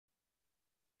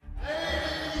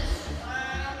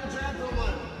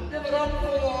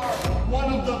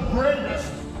one of the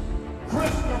greatest,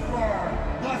 Christopher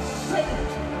the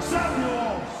Saint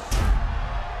Samuels.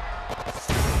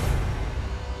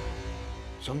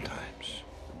 Sometimes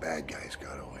the bad guys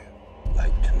gotta win.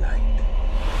 Like tonight.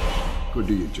 Go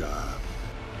do your job.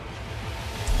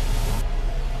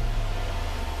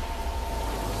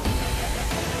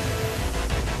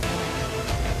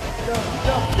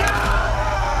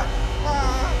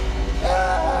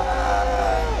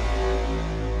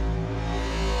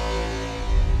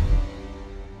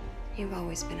 You've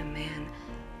always been a man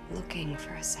looking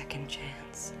for a second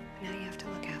chance. Now you have to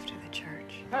look after the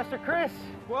church. Pastor Chris,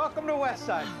 welcome to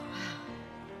Westside.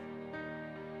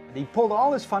 He pulled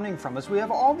all his funding from us. We have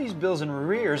all these bills in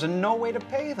arrears and no way to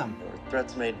pay them. There were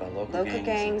threats made by local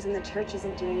gangs and the church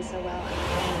isn't doing so well.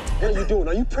 What are you doing?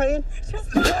 Are you praying?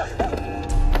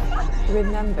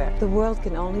 Remember, the world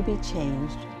can only be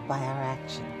changed by our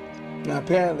action. Now,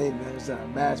 apparently, there's a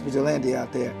mass vigilante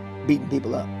out there beating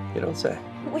people up. You don't say.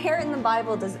 Where in the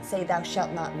Bible does it say thou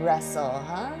shalt not wrestle,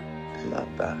 huh? I'm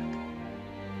not back.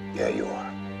 Yeah, you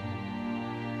are.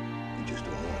 You just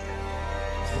don't know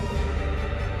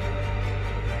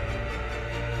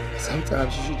it.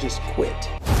 Sometimes you should just quit.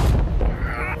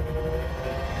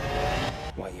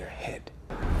 While you're ahead.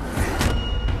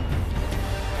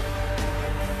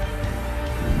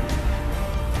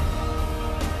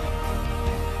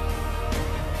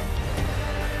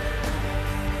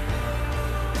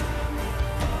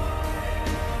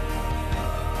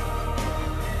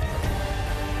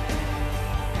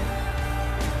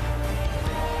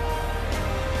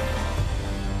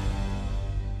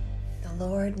 The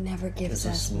Lord never gives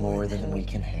us more than we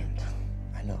can handle.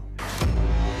 I know.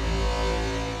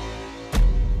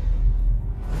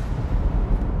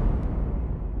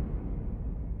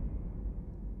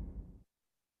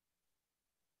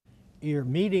 You're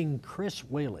meeting Chris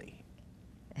Whaley.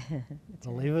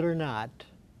 Believe it or not,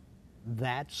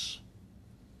 that's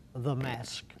the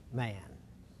Masked Man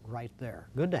right there.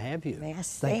 Good to have you.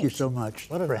 Thank you so much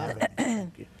What an for honor.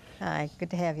 having me. Hi, good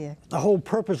to have you. The whole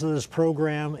purpose of this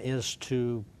program is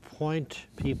to point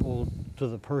people to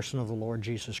the person of the Lord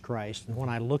Jesus Christ. And when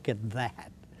I look at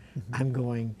that, I'm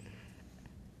going,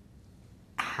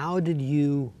 how did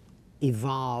you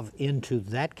evolve into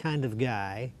that kind of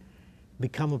guy,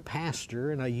 become a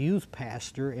pastor and a youth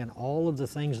pastor, and all of the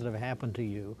things that have happened to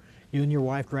you? You and your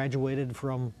wife graduated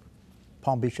from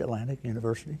Palm Beach Atlantic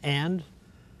University. And?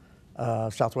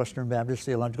 Southwestern Baptist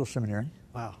Theological Seminary.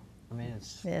 Wow. I mean,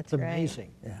 it's That's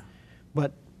amazing. Yeah.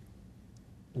 But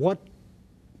what,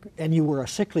 and you were a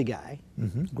sickly guy.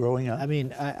 Growing up. I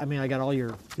mean, I got all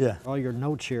your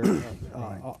notes here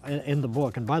in the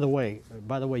book. And by the way,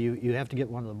 you have to get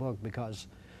one of the book because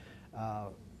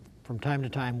from time to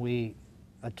time we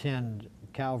attend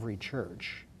Calvary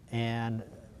Church, and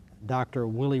Dr.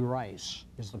 Willie Rice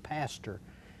is the pastor,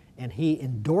 and he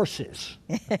endorses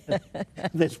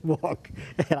this book,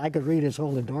 and I could read his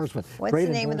whole endorsement. What's the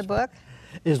name of the book?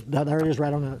 There it is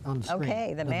right on the screen.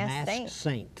 Okay, The Masked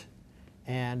Saint.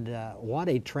 And what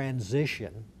a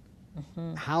transition.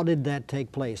 How did that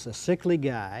take place? A sickly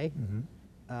guy.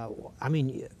 I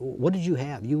mean, what did you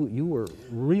have? You were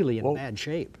really in bad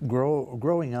shape.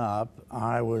 Growing up,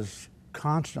 I was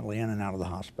constantly in and out of the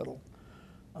hospital,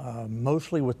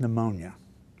 mostly with pneumonia.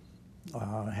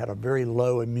 Had a very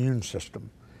low immune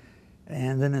system.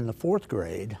 And then in the 4th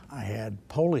grade, I had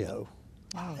polio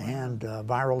and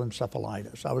viral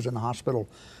encephalitis. I was in the hospital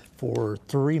for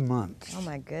 3 months. Oh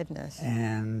my goodness.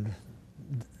 And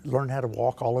learned how to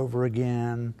walk all over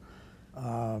again.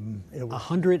 It was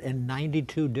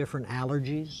 192 different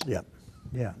allergies? Yep,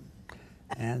 yeah.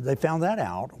 And they found that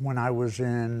out when I was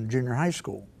in junior high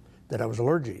school, that I was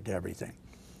allergic to everything.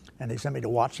 And they sent me to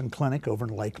Watson Clinic over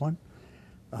in Lakeland.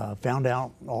 Found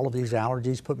out all of these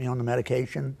allergies, put me on the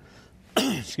medication,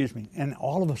 excuse me, and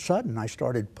all of a sudden I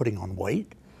started putting on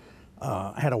weight.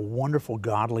 I had a wonderful,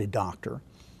 godly doctor,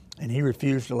 and he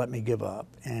refused to let me give up.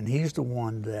 And he's the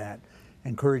one that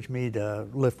encouraged me to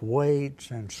lift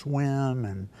weights and swim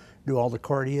and do all the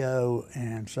cardio.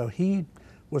 And so he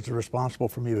was responsible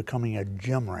for me becoming a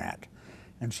gym rat.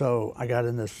 And so I got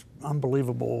in this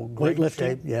unbelievable great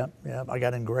shape. Yeah, I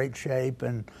got in great shape.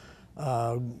 And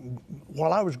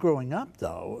while I was growing up,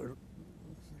 though,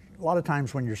 a lot of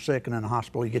times when you're sick and in a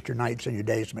hospital, you get your nights and your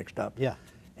days mixed up. Yeah.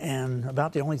 And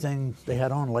about the only thing they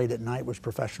had on late at night was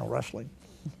professional wrestling.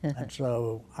 And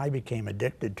so I became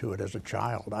addicted to it as a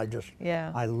child.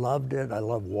 I loved it. I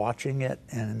loved watching it.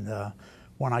 And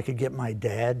when I could get my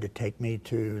dad to take me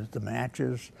to the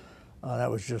matches, that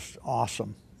was just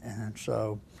awesome. And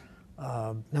so.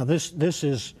 Now this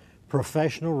is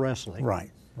professional wrestling.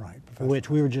 Right. Right. which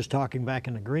we were just talking back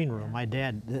in the green room. My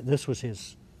dad, this was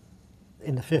his,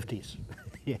 in the 50s,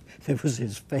 it was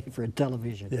his favorite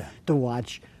television to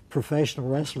watch professional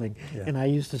wrestling. Yeah. And I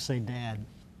used to say, Dad,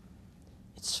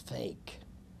 it's fake.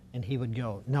 And he would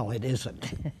go, no, it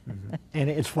isn't. And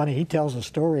it's funny, he tells a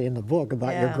story in the book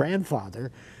about your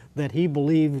grandfather that he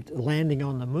believed landing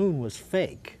on the moon was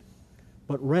fake,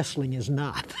 but wrestling is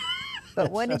not.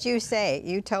 But what did you say?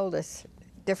 You told us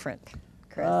different,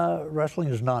 Chris. Wrestling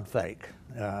is not fake.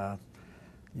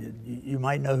 You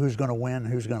might know who's going to win,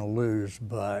 who's going to lose,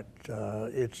 but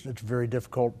it's very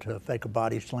difficult to fake a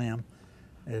body slam.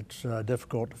 It's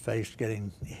difficult to face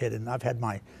getting hit, and I've had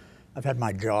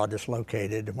my jaw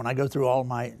dislocated. When I go through all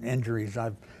my injuries,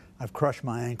 I've crushed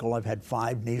my ankle. I've had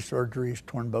 5 knee surgeries,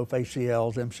 torn both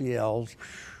ACLs, MCLs.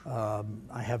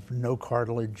 I have no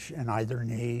cartilage in either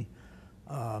knee.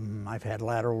 I've had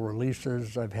lateral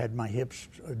releases. I've had my hips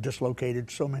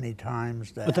dislocated so many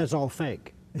times that. But that's all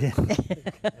fake. Yeah.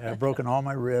 I've broken all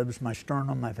my ribs, my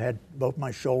sternum. I've had both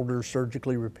my shoulders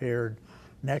surgically repaired,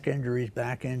 neck injuries,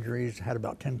 back injuries, had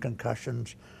about 10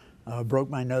 concussions. Broke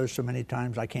my nose so many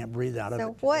times I can't breathe out of it.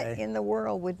 So what in the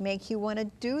world would make you want to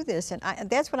do this? And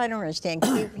that's what I don't understand.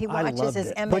 He watches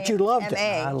his MA. But you loved it.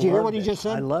 Did you hear what he just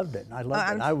said? I loved it. I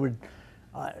loved it. I would,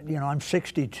 you know, I'm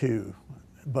 62,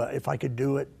 but if I could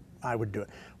do it, I would do it.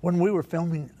 When we were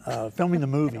filming the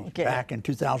movie back in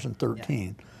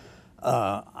 2013,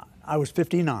 I was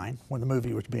 59 when the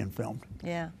movie was being filmed.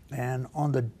 Yeah. And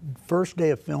on the first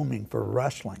day of filming for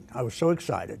wrestling, I was so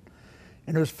excited.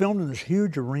 And it was filmed in this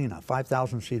huge arena,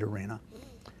 5,000-seat arena.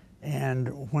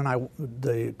 And when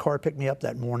the car picked me up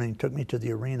that morning, took me to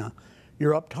the arena,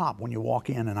 you're up top when you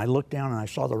walk in, and I looked down and I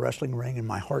saw the wrestling ring, and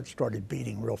my heart started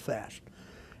beating real fast.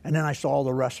 And then I saw all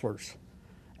the wrestlers,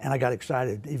 and I got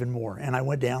excited even more. And I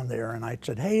went down there and I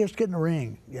said, hey, let's get in the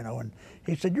ring, you know. And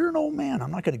he said, you're an old man,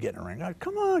 I'm not going to get in the ring. I said,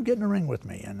 come on, get in the ring with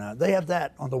me. And they have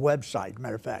that on the website,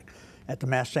 matter of fact. At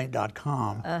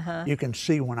themasksaint.com, you can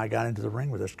see when I got into the ring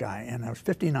with this guy, and I was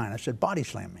 59. I said, body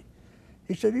slam me.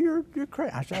 He said, you're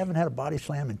crazy. I said, I haven't had a body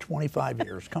slam in 25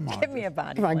 years. Come on. Give me a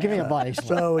body slam. Come on, give me a body slam.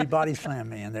 So he body slammed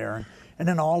me in there, and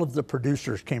then all of the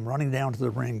producers came running down to the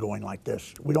ring going like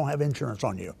this, we don't have insurance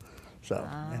on you. So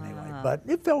anyway, but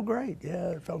it felt great.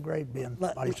 Yeah, it felt great being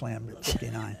body slammed at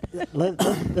 59.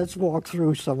 Let's walk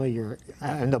through some of your,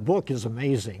 and the book is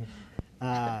amazing.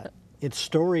 It's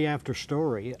story after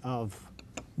story of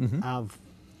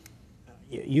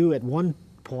you at one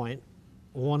point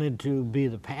wanted to be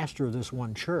the pastor of this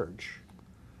one church,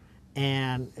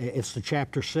 and it's the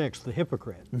chapter 6, the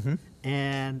hypocrite,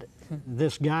 and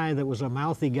this guy that was a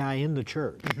mouthy guy in the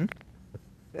church.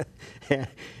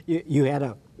 You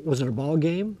had was it a ball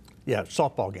game? Yeah,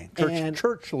 softball game,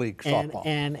 church league softball.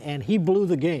 And he blew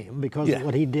the game because of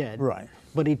what he did. Right.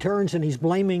 But he turns and he's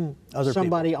blaming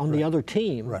somebody on the other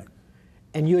team. Right.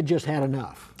 And you had just had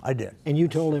enough. I did. And you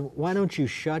told him, why don't you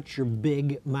shut your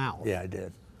big mouth? Yeah, I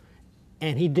did.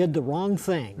 And he did the wrong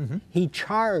thing. He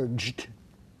charged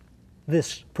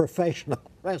this professional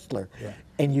wrestler,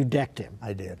 and you decked him.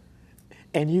 I did.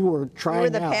 And you were trying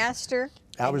out. You were the pastor?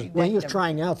 Well, he was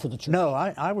trying out for the church. No,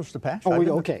 I was the pastor. Oh, I've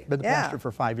okay. been the pastor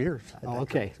for 5 years. Oh,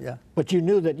 okay. Church. Yeah. But you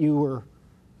knew that you were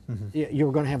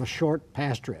going to have a short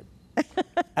pastorate.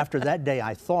 After that day,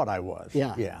 I thought I was.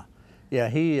 Yeah. Yeah. Yeah,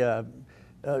 he,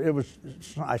 it was,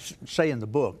 I say in the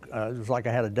book, it was like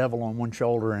I had a devil on one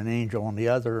shoulder and an angel on the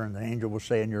other, and the angel was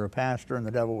saying, you're a pastor, and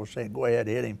the devil was saying, go ahead,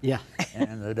 hit him. Yeah.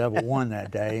 And the devil won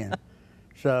that day. And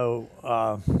so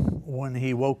when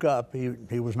he woke up,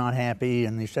 he was not happy,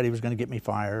 and he said he was going to get me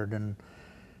fired. And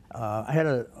I had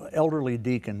an elderly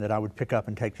deacon that I would pick up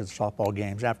and take to the softball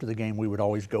games. After the game, we would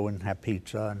always go and have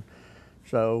pizza. And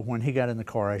so when he got in the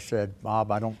car, I said,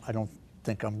 Bob, I don't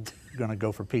think I'm going to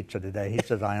go for pizza today. He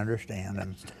says, I understand.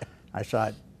 And I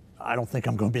said, I don't think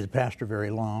I'm going to be the pastor very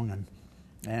long.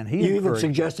 And he You even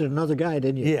suggested another guy,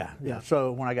 didn't you? Yeah.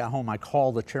 So when I got home, I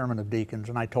called the chairman of deacons,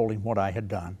 and I told him what I had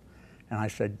done. And I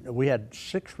said, we had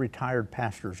 6 retired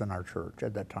pastors in our church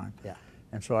at that time. Yeah.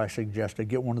 And so I suggested,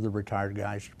 get one of the retired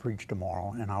guys to preach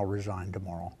tomorrow, and I'll resign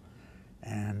tomorrow.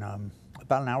 And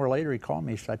about an hour later, he called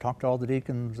me. He said, I talked to all the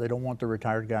deacons. They don't want the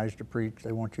retired guys to preach.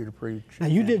 They want you to preach. Now,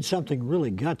 you did something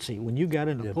really gutsy when you got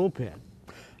in the pulpit.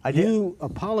 I did. You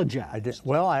apologized. I did.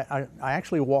 Well, I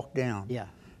actually walked down. Yeah.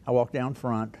 I walked down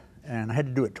front, and I had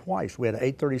to do it twice. We had an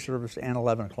 8:30 service and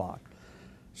 11 o'clock.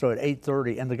 So at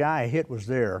 8:30, and the guy I hit was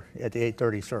there at the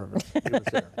 8:30 service. He was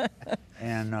there.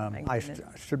 And I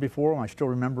stood before him. I still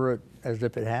remember it as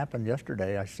if it happened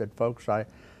yesterday. I said, folks,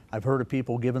 I've heard of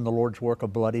people giving the Lord's work a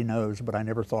bloody nose, but I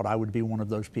never thought I would be one of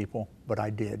those people. But I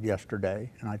did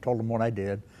yesterday. And I told them what I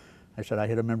did. I said, I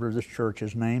hit a member of this church,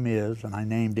 his name is, and I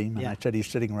named him, and I said, he's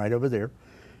sitting right over there.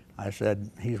 I said,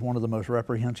 he's one of the most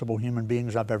reprehensible human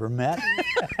beings I've ever met,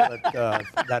 but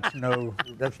that's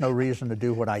no reason to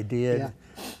do what I did. Yeah.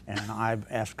 And I've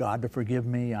asked God to forgive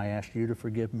me, I asked you to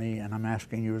forgive me, and I'm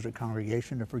asking you as a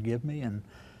congregation to forgive me, and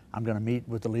I'm going to meet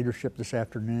with the leadership this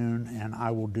afternoon, and I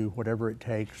will do whatever it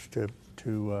takes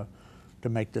to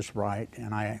make this right.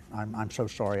 And I'm so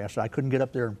sorry. I said, I couldn't get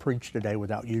up there and preach today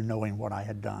without you knowing what I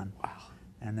had done. Wow.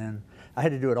 And then I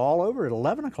had to do it all over at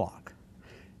 11 o'clock.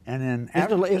 And then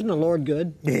isn't the Lord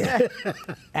good? Yeah.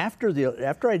 After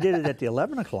I did it at the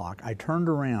 11 o'clock, I turned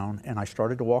around and I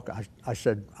started to walk. I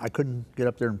said, I couldn't get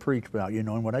up there and preach without you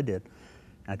knowing what I did.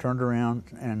 I turned around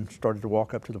and started to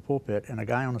walk up to the pulpit, and a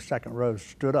guy on the second row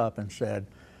stood up and said,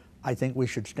 I think we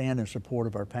should stand in support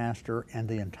of our pastor, and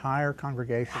the entire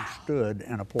congregation stood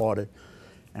and applauded.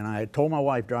 And I told my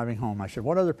wife driving home, I said,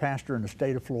 what other pastor in the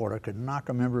state of Florida could knock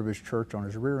a member of his church on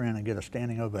his rear end and get a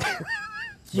standing ovation?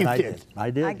 I did. I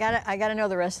did. I gotta know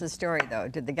the rest of the story, though.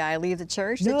 Did the guy leave the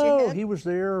church No, that you hit? he was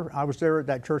there. I was there at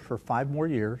that church for 5 more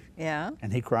years. Yeah.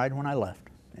 And he cried when I left.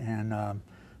 And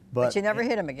but you never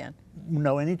hit him again?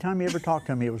 No, anytime he ever talked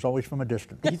to me, it was always from a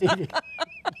distance.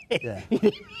 Yeah.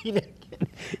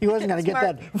 He wasn't going to get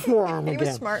that forearm again. He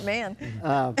was a smart man.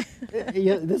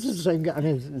 Yeah, this is the same guy. I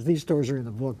mean, these stories are in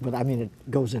the book, but I mean,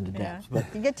 it goes into depth. Yeah.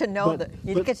 But, you get to know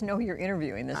you get to know who you're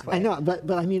interviewing this way. I know,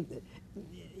 but I mean,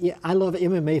 yeah, I love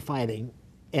MMA fighting,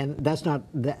 and that's not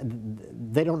that.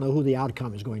 They don't know who the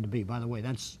outcome is going to be. By the way,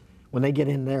 that's when they get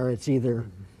in there. It's either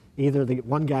the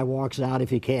one guy walks out if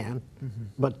he can,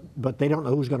 but they don't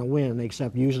know who's going to win,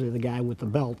 except usually the guy with the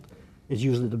belt is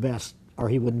usually the best, or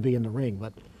he wouldn't be in the ring.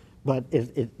 But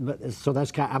so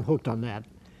that's kind of, I'm hooked on that.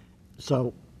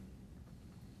 So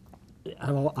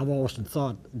I've often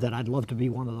thought that I'd love to be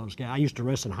one of those guys. I used to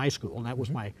wrestle in high school, and that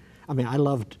was my. I mean, I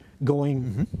loved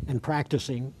going and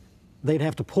practicing. They'd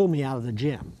have to pull me out of the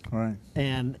gym. Right.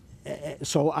 And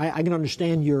so I can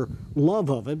understand your love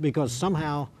of it, because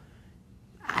somehow,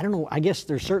 I don't know, I guess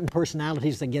there's certain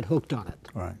personalities that get hooked on it.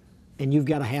 Right. And you've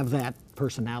got to have that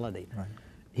personality. Right.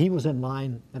 He was in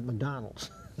line at McDonald's.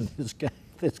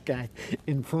 This guy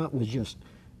in front was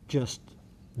just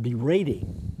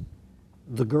berating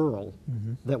the girl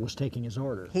that was taking his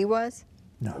order. He was?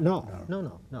 No.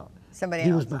 Somebody else.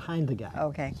 He else? was behind the guy.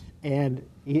 Okay. And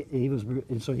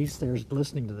so he's there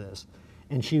listening to this.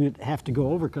 And she would have to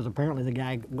go over, because apparently the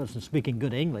guy wasn't speaking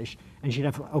good English. And she'd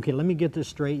have to, okay, let me get this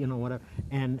straight, you know, whatever.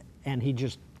 And he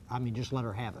just let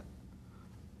her have it.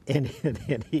 And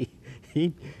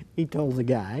he told the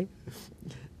guy,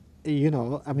 you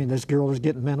know, I mean, this girl is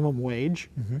getting minimum wage,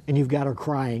 and you've got her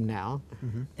crying now,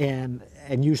 and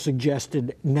you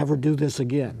suggested never do this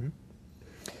again.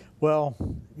 Well,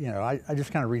 you know, I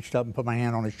just kind of reached up and put my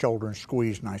hand on his shoulder and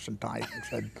squeezed nice and tight and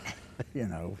said, you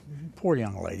know, poor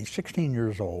young lady, 16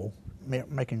 years old,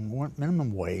 making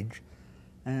minimum wage,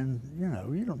 and you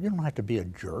know, you don't have to be a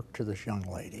jerk to this young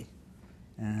lady.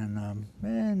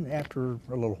 And after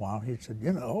a little while, he said,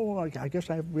 you know, I guess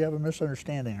we have a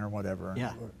misunderstanding or whatever.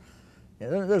 Yeah. Yeah,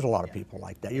 there's a lot of people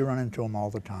like that. You run into them all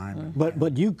the time.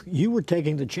 But you were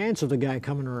taking the chance of the guy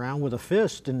coming around with a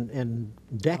fist and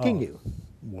decking you.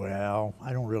 Well,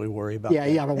 I don't really worry about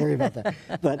that. Yeah, I don't worry about that.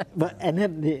 But and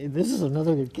then this is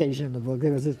another occasion in the book.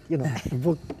 There was this, you know, the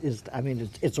book is, I mean,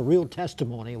 it's a real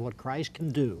testimony of what Christ can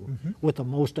do with the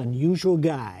most unusual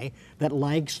guy that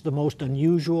likes the most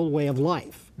unusual way of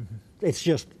life. It's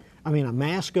just, I mean, a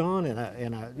mask on and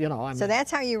a you know. I mean, so that's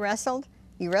how you wrestled?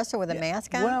 You wrestled with a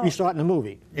mask on? Well, you saw it in the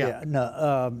movie. Yeah.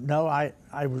 No.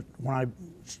 When I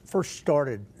first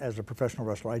started as a professional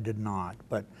wrestler, I did not.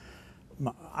 But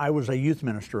I was a youth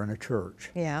minister in a church.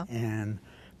 Yeah. And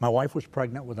my wife was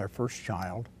pregnant with our first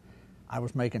child. I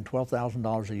was making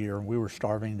 $12,000 a year, and we were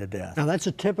starving to death. Now that's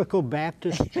a typical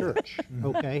Baptist church.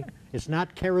 Okay, it's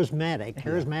not charismatic.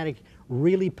 Charismatic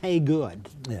really pay good.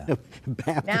 Yeah.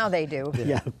 Now they do.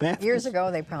 Yeah. Baptists, years ago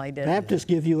they probably did. Baptists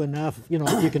give you enough. You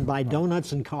know, you can buy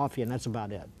donuts and coffee, and that's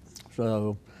about it.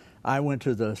 So I went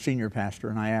to the senior pastor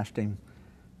and I asked him.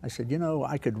 I said, you know,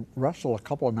 I could wrestle a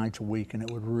couple of nights a week and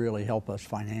it would really help us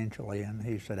financially. And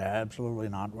he said, absolutely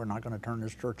not. We're not going to turn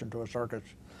this church into a circus.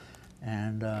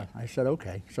 And I said,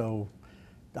 okay. So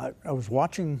I was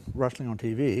watching wrestling on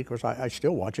TV, because I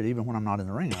still watch it even when I'm not in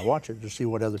the ring. I watch it to see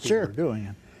what other people are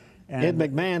doing. And Ed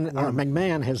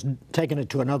McMahon has taken it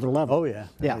to another level. Oh, yeah.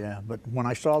 Yeah. But when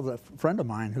I saw the friend of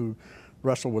mine who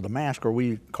wrestled with a mask, or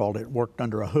we called it worked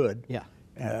under a hood, you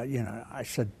know, I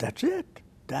said, that's it.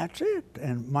 That's it.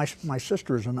 And my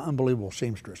sister is an unbelievable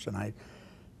seamstress, and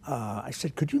I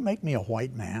said, could you make me a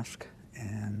white mask?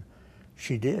 And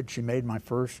she did. She made my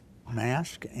first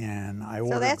mask, and I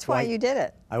ordered. So that's why you did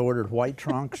it. I ordered white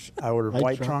trunks. I ordered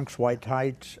white trunks, white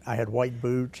tights. I had white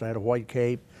boots. I had a white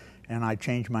cape, and I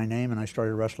changed my name and I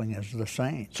started wrestling as the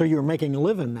Saint. So you were making a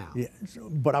living now. Yeah,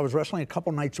 but I was wrestling a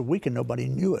couple nights a week and nobody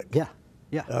knew it. Yeah,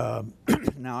 yeah.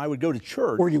 Now I would go to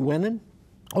church. Were you winning?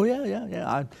 Oh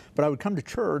yeah. But I would come to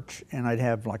church and I'd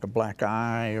have like a black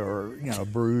eye or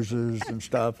bruises and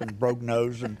stuff and broke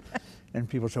nose and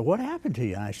people said, "What happened to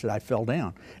you?" And I said, "I fell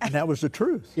down," and that was the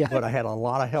truth. Yeah. But I had a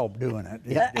lot of help doing it.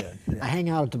 Yeah. I hang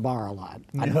out at the bar a lot.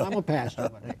 I know I'm a pastor,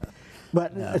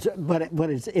 but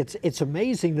it's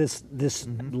amazing this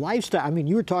lifestyle. I mean,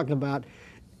 you were talking about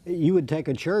you would take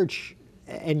a church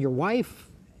and your wife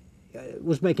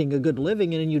was making a good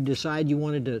living, and then you decide you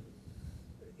wanted to,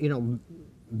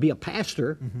 be a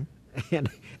pastor, and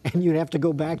you'd have to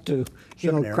go back to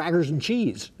crackers and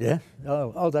cheese. Yeah.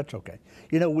 Oh, that's okay.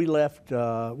 We left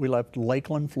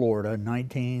Lakeland, Florida, in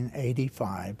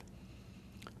 1985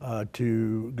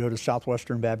 to go to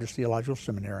Southwestern Baptist Theological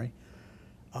Seminary.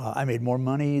 I made more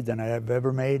money than I have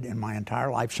ever made in my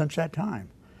entire life since that time.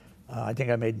 I think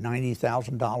I made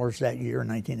 $90,000 that year in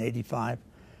 1985.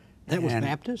 That was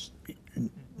Baptist?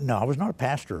 No, I was not a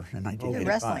pastor in 1985.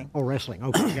 Wrestling. Oh, wrestling.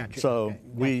 Okay, gotcha. So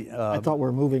okay. I thought we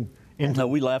were moving into... No,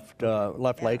 we left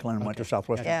Lakeland and went to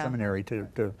Southwestern Seminary to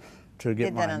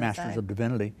get my Master's of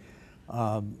Divinity.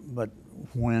 But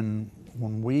when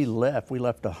we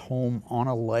left a home on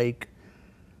a lake,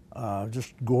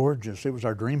 just gorgeous. It was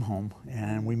our dream home,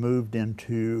 and we moved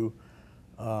into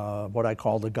what I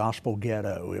call the gospel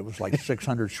ghetto. It was like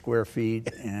 600 square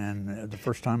feet, and the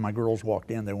first time my girls walked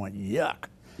in, they went, "Yuck."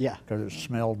 Yeah. Because it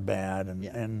smelled bad,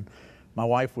 and my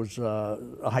wife was a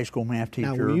high school math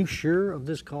teacher. Now, were you sure of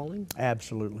this calling?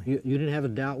 Absolutely. You didn't have a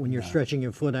doubt when you're stretching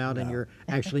your foot out and you're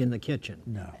actually in the kitchen?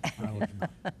 No, I was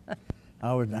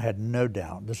not. I had no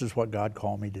doubt. This is what God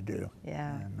called me to do.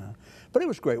 Yeah. And, but it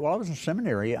was great. While I was in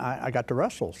seminary, I got to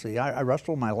wrestle. See, I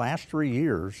wrestled my last 3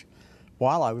 years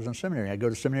while I was in seminary. I'd go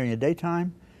to seminary in the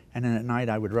daytime, and then at night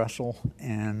I would wrestle.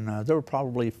 And there were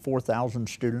probably 4,000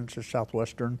 students at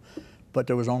Southwestern, but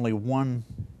there was only one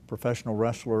professional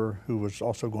wrestler who was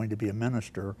also going to be a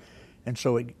minister. And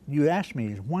so you asked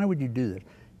me, why would you do this?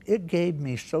 It gave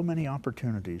me so many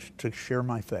opportunities to share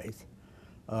my faith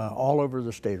all over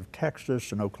the state of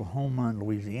Texas and Oklahoma and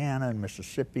Louisiana and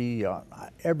Mississippi,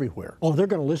 everywhere. Oh, they're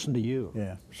going to listen to you.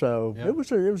 Yeah. So it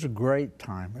was a great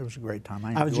time. It was a great time.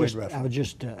 I enjoyed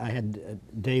wrestling. I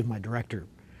had Dave, my director,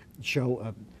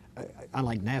 show. I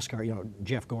like NASCAR,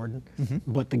 Jeff Gordon,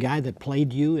 but the guy that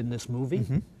played you in this movie,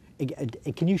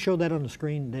 can you show that on the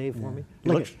screen, Dave, for me?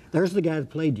 Look, there's the guy that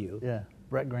played you. Yeah,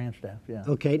 Brett Grandstaff, yeah.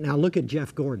 Okay, now look at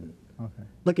Jeff Gordon. Okay.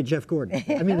 Look at Jeff Gordon.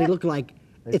 I mean, they look like,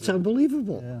 it's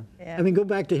unbelievable. Yeah. I mean, go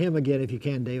back to him again if you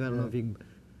can, Dave. I don't know if you can.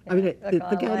 I mean,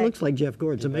 the guy looks like Jeff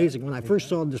Gordon. It's amazing. When I first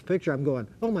saw this picture, I'm going,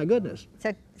 oh my goodness.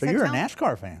 So you're a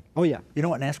NASCAR fan? Oh, yeah. You know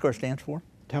what NASCAR stands for?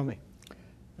 Tell me.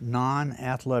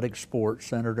 Non-athletic sport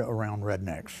centered around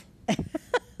rednecks.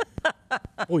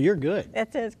 Oh, you're good.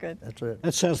 That is good. That's it.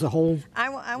 That says the whole...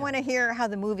 I want to hear how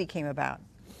the movie came about.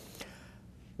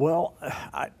 Well,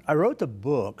 I wrote the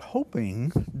book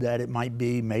hoping that it might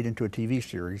be made into a TV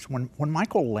series. When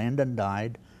Michael Landon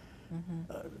died,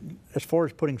 as far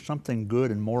as putting something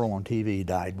good and moral on TV, he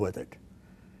died with it.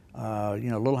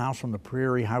 Little House on the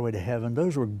Prairie, Highway to Heaven,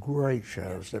 those were great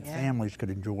shows that families could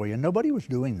enjoy, and nobody was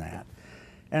doing that.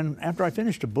 And after I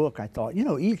finished the book, I thought,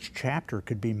 each chapter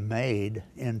could be made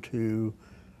into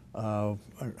a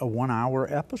 1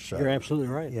 hour episode. You're absolutely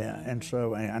right. Yeah, and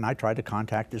so, and I tried to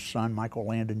contact his son, Michael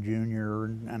Landon Jr.,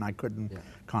 and I couldn't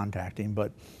contact him.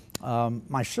 But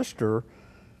my sister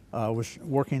was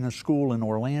working in a school in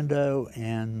Orlando,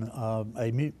 and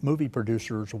a movie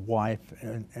producer's wife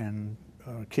and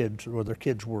kids, or their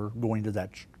kids were going to that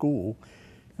school.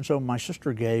 And so my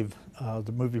sister gave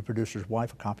the movie producer's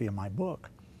wife a copy of my book.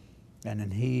 And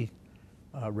then he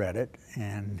read it,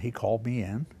 and he called me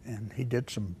in, and he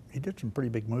did some pretty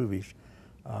big movies.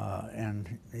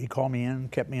 And he called me in,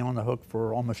 kept me on the hook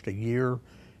for almost a year,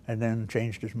 and then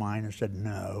changed his mind and said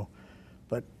no.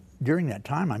 But during that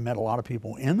time, I met a lot of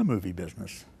people in the movie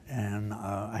business, and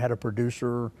I had a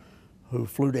producer who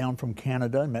flew down from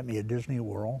Canada and met me at Disney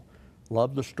World,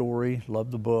 loved the story, loved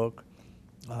the book,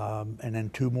 and then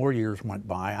 2 more years went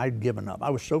by. I'd given up. I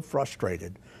was so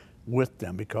frustrated with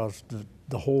them because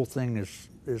the whole thing is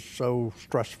so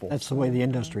stressful. That's the way the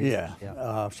industry is.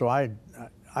 Yeah. So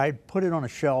I put it on a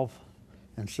shelf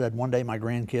and said one day my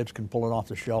grandkids can pull it off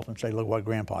the shelf and say, look what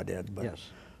Grandpa did. But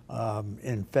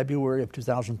in February of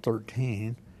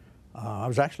 2013, I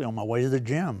was actually on my way to the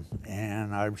gym,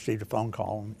 and I received a phone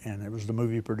call, and it was the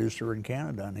movie producer in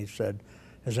Canada, and he said,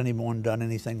 has anyone done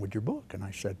anything with your book? And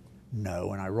I said,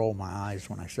 no, and I rolled my eyes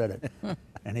when I said it.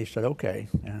 And he said, okay,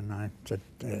 and I said,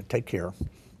 take care.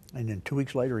 And then 2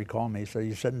 weeks later, he called me, he said,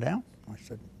 you sitting down? I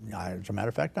said, yeah, as a matter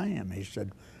of fact, I am. He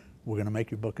said, we're going to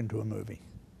make your book into a movie.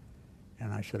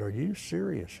 And I said, are you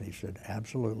serious? He said,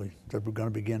 absolutely. He said, we're going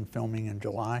to begin filming in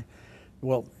July.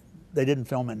 Well, they didn't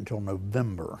film it until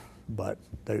November, but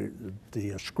the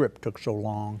script took so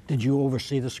long. Did you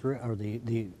oversee the script or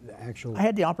the actual? I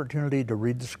had the opportunity to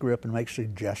read the script and make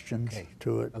suggestions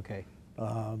to it. Okay.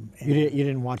 You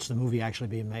didn't watch the movie actually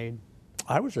being made?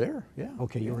 I was there, yeah.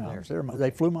 Okay, you were there. I was there. They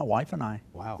flew my wife and I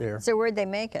there. So where'd they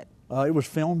make it? It was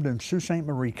filmed in Sault Ste.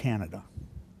 Marie, Canada.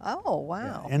 Oh,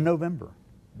 wow. In November.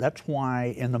 That's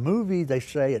why in the movie they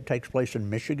say it takes place in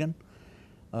Michigan.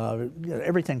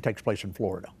 Everything takes place in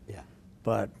Florida. Yeah.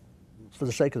 But for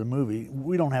the sake of the movie,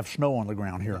 we don't have snow on the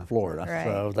ground here in Florida,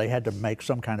 so they had to make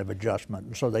some kind of adjustment.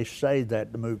 And so they say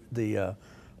that the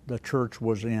church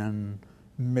was in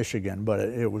Michigan, but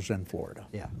it was in Florida.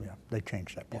 Yeah. They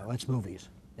changed that part. Yeah, it's movies.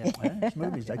 Yeah, it's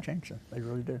movies. They changed it. They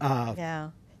really did. Yeah.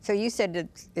 So you said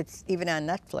it's even on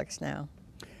Netflix now.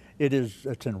 It is.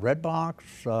 It's in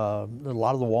Redbox. A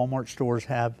lot of the Walmart stores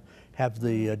have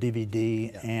the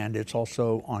DVD, and it's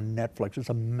also on Netflix. It's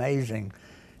amazing.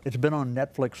 It's been on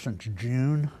Netflix since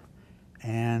June,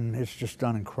 and it's just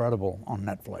done incredible on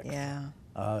Netflix. Yeah.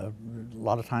 A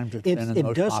lot of times it's been in the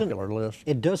most popular list.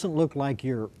 It doesn't look like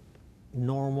your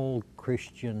normal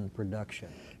Christian production.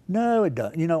 No, it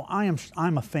doesn't. You know, I'm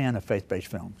a fan of faith-based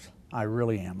films. I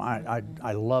really am.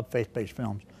 I love faith-based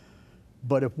films.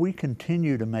 But if we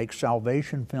continue to make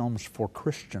salvation films for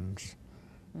Christians,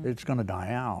 it's going to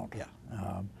die out. Yeah.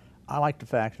 I like the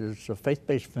fact that it's a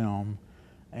faith-based film,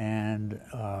 and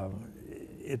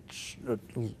it's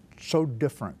so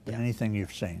different than anything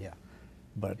you've seen. Yeah.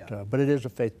 But it is a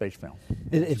faith-based film.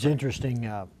 It's interesting.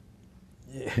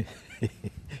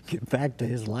 Get back to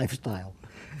his lifestyle.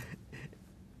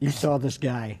 You saw this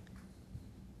guy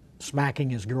smacking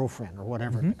his girlfriend or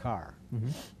whatever in the car.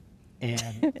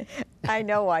 And I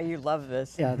know why you love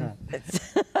this. Yeah, no.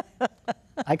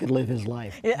 I could live his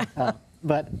life. Yeah.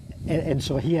 And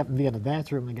so he happened to be in the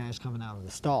bathroom. The guy's coming out of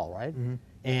the stall, right?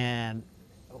 And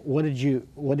what did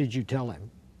you tell him?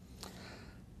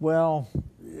 Well,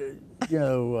 you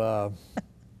know,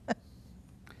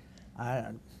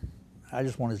 I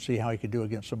just wanted to see how he could do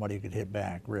against somebody who could hit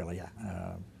back. Really.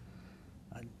 Yeah.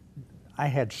 I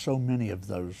had so many of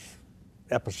those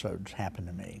episodes happen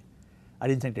to me. I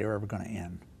didn't think they were ever going to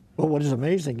end. Well, what is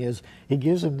amazing is he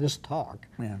gives him this talk,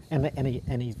 and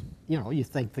he, you know, you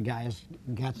think the guy has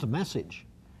got the message,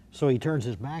 so he turns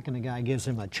his back, and the guy gives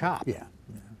him a chop. Yeah,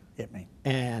 hit me.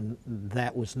 And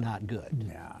that was not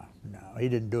good. No, he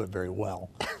didn't do it very well.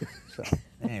 So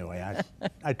anyway,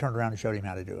 I turned around and showed him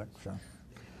how to do it. So.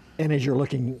 And as you're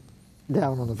looking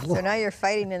down on the floor. So now you're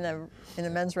fighting in the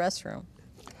men's restroom.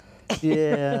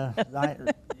 Yeah,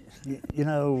 you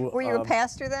know. Were you a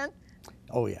pastor then?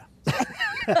 Oh yeah.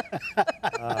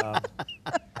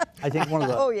 I think one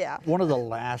of the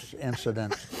last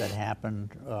incidents that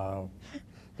happened,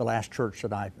 the last church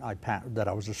that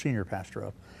I was a senior pastor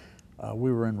of,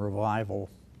 we were in revival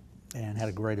and had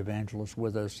a great evangelist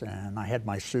with us, and I had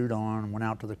my suit on, went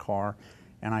out to the car,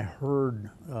 and I heard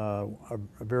a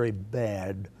very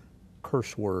bad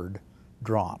curse word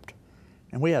dropped.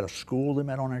 And we had a school that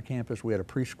met on our campus. We had a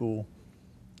preschool.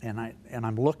 And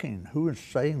I'm looking, who is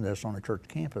saying this on a church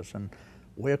campus? And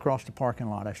way across the parking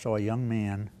lot, I saw a young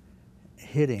man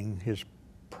hitting his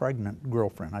pregnant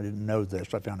girlfriend. I didn't know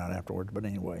this. I found out afterwards, but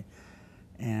anyway.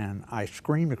 And I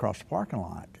screamed across the parking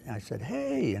lot. I said,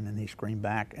 hey, and then he screamed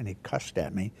back, and he cussed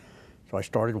at me. So I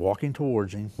started walking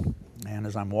towards him, and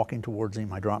as I'm walking towards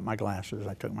him, I dropped my glasses.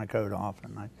 I took my coat off,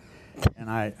 and I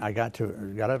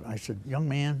said, young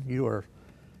man, you're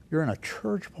in a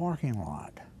church parking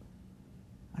lot.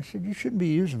 I said, you shouldn't be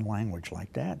using language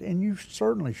like that, and you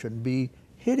certainly shouldn't be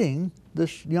hitting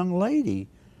this young lady,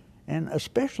 and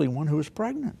especially one who is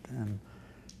pregnant.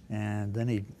 And then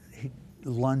he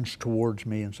lunged towards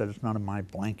me and said, it's none of my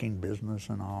blanking business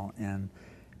and all, and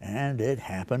it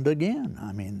happened again.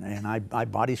 I mean, and I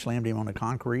body slammed him on the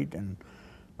concrete, and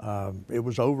it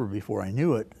was over before I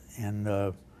knew it,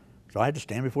 and so I had to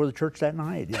stand before the church that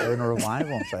night, in a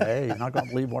revival, and say, hey, you're not going to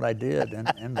believe what I did.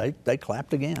 And they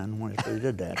clapped again when they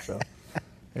did that. So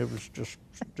it was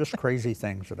just crazy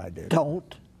things that I did.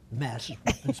 Don't mess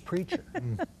with this preacher.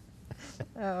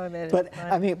 Oh, that is but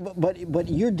funny. I mean, but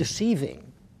you're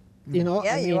deceiving, you know.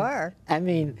 Yeah, you are. I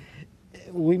mean,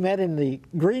 we met in the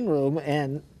green room,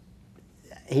 and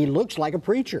he looks like a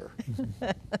preacher.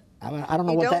 I don't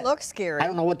know you what don't look scary. I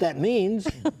don't know what that means.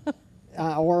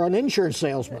 or an insurance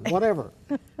salesman, whatever.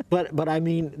 But I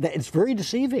mean, it's very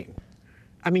deceiving.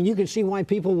 I mean, you can see why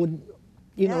people would,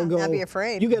 go, not be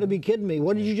afraid. You got to be kidding me.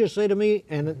 What did you just say to me?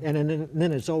 And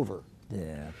then it's over.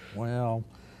 Yeah. Well,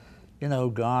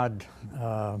 God,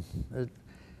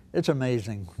 it's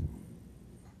amazing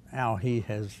how He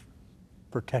has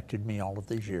protected me all of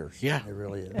these years. Yeah. It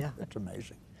really is. Yeah. It's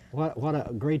amazing. What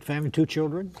a great family. 2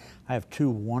 children? I have 2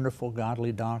 wonderful,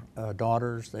 godly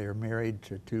daughters. They are married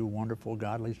to 2 wonderful,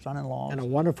 godly son-in-laws. And a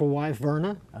wonderful wife,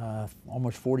 Verna?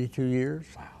 Almost 42 years.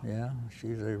 Wow. Yeah,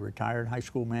 she's a retired high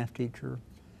school math teacher.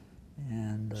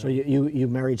 And so you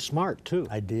married smart, too.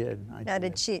 I did. Now,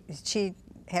 did she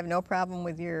have no problem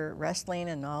with your wrestling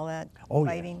and all that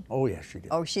fighting? Yeah. Oh, yes, she did.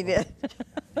 Oh, she did?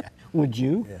 Would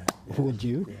you? Yeah. Would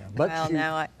you? Yeah. But well,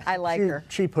 now I like her.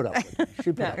 She put up with me.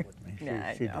 She put up with me.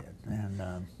 She know. did.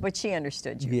 And, but she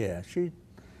understood you. Yeah,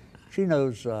 she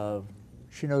knows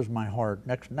my heart.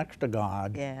 Next to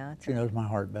God, yeah, she knows my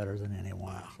heart better than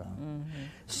anyone. So.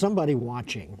 Somebody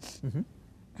watching,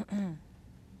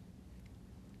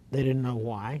 they didn't know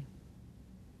why,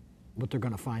 but they're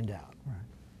going to find out. Right.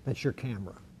 That's your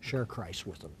camera. Share Christ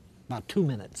with them. About 2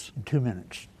 minutes. In 2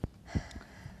 minutes.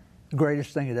 The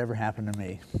greatest thing that ever happened to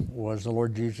me was the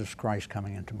Lord Jesus Christ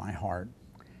coming into my heart.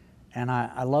 And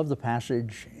I love the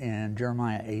passage in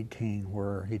Jeremiah 18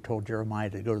 where He told Jeremiah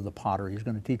to go to the potter. He's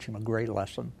going to teach him a great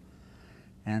lesson.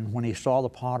 And when he saw the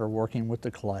potter working with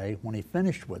the clay, when he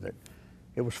finished with it,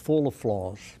 it was full of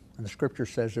flaws. And the scripture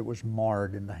says it was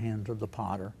marred in the hands of the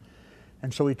potter.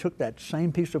 And so he took that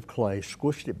same piece of clay,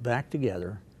 squished it back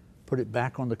together, put it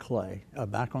back on the clay,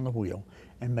 back on the wheel,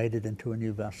 and made it into a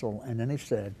new vessel. And then he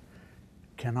said,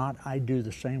 cannot I do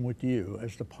the same with you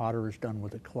as the potter has done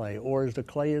with the clay? Or as the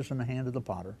clay is in the hand of the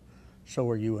potter, so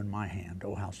are you in my hand,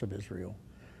 O house of Israel.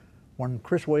 When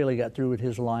Chris Whaley got through with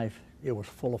his life, it was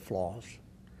full of flaws.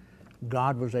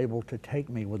 God was able to take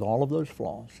me with all of those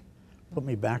flaws, put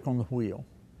me back on the wheel,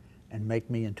 and make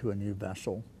me into a new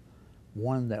vessel.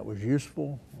 One that was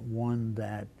useful, one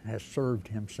that has served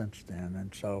Him since then.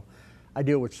 And so I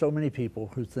deal with so many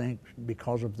people who think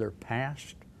because of their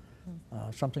past,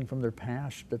 something from their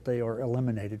past, that they are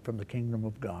eliminated from the kingdom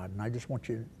of God. And I just want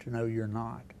you to know you're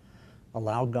not.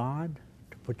 Allow God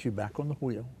to put you back on the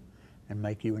wheel and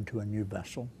make you into a new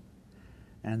vessel.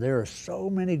 And there are so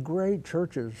many great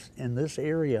churches in this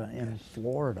area in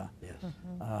Florida. Yes.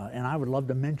 And I would love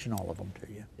to mention all of them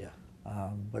to you. Yeah.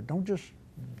 But don't just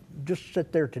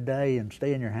sit there today and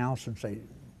stay in your house and say,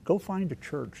 go find a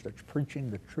church that's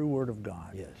preaching the true Word of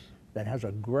God. Yes. That has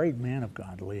a great man of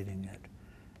God leading it.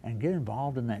 And get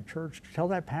involved in that church. Tell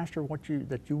that pastor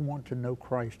that you want to know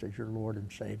Christ as your Lord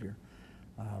and Savior.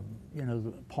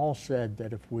 Paul said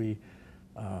that if we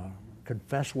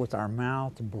confess with our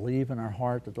mouth and believe in our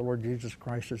heart that the Lord Jesus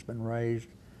Christ has been raised,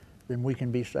 then we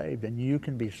can be saved, and you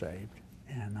can be saved.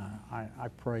 And I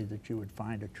pray that you would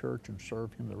find a church and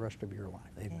serve Him the rest of your life.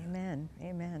 Amen. Amen.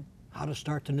 Amen. How to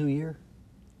start the new year?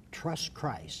 Trust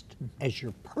Christ as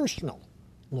your personal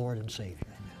Lord and Savior.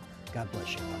 God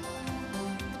bless you.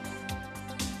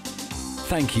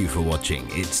 Thank you for watching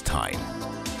It's Time.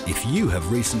 If you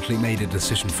have recently made a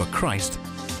decision for Christ,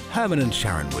 Herman and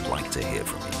Sharron would like to hear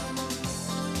from you.